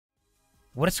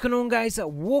What's going on, guys?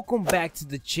 Welcome back to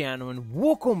the channel and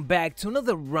welcome back to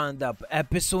another roundup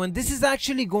episode, and this is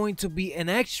actually going to be an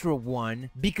extra one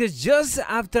because just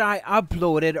after I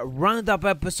uploaded roundup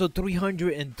episode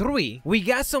 303 we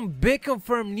got some big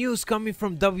confirmed news coming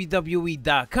from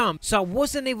WWE.com, so I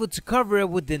wasn't able to cover it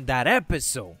within that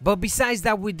episode. But besides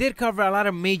that, we did cover a lot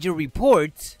of major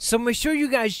reports, so make sure you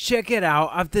guys check it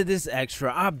out after this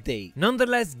extra update.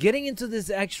 Nonetheless, getting into this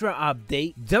extra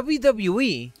update,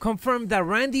 WWE confirmed that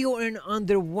Randy Orton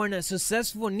underwent a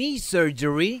successful knee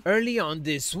surgery early on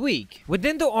this week.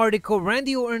 Within the article,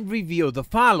 Randy Orton revealed the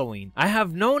following: "I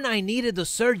have known I needed the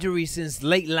surgery since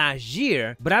late last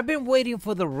year, but I've been waiting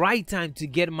for the right time to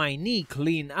get my knee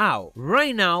cleaned out.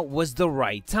 Right now was the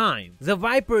right time." The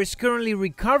Viper is currently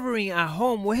recovering at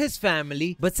home with his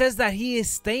family, but says that he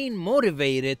is staying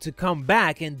motivated to come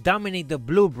back and dominate the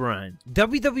blue brand.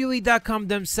 WWE.com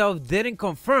themselves didn't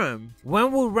confirm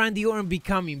when will Randy Orton be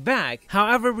coming back.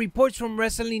 However, reports from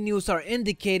Wrestling News are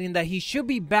indicating that he should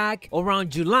be back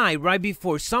around July, right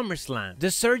before SummerSlam.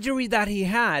 The surgery that he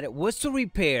had was to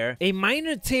repair a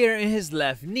minor tear in his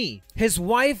left knee. His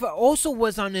wife also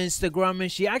was on Instagram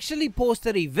and she actually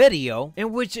posted a video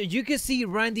in which you can see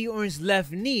Randy Orton's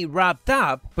left knee wrapped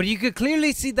up, but you could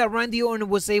clearly see that Randy Orton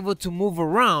was able to move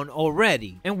around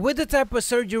already. And with the type of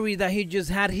surgery that he just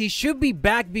had, he should be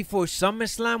back before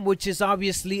SummerSlam, which is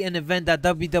obviously an event that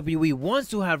WWE wants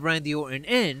to have Randy Orton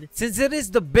in, since it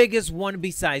is the biggest one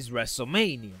besides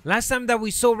WrestleMania. Last time that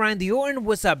we saw Randy Orton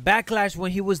was at Backlash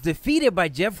when he was defeated by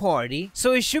Jeff Hardy,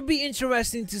 so it should be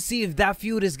interesting to see if that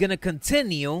feud is gonna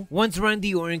continue once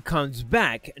Randy Orton comes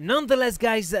back. Nonetheless,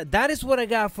 guys, that is what I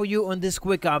got for you on this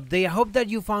quick update. I hope that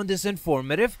you found this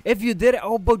informative. If you did, I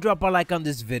hope you drop a like on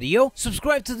this video,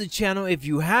 subscribe to the channel if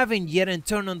you haven't yet, and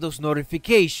turn on those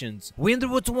notifications. We're on the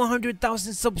road to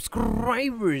 100,000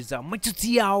 subscribers. Macho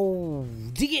T,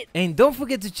 dig it! And don't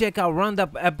forget to check out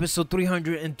roundup episode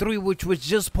 303, which was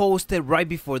just posted right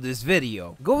before this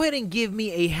video. Go ahead and give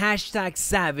me a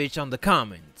 #savage on the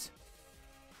comments.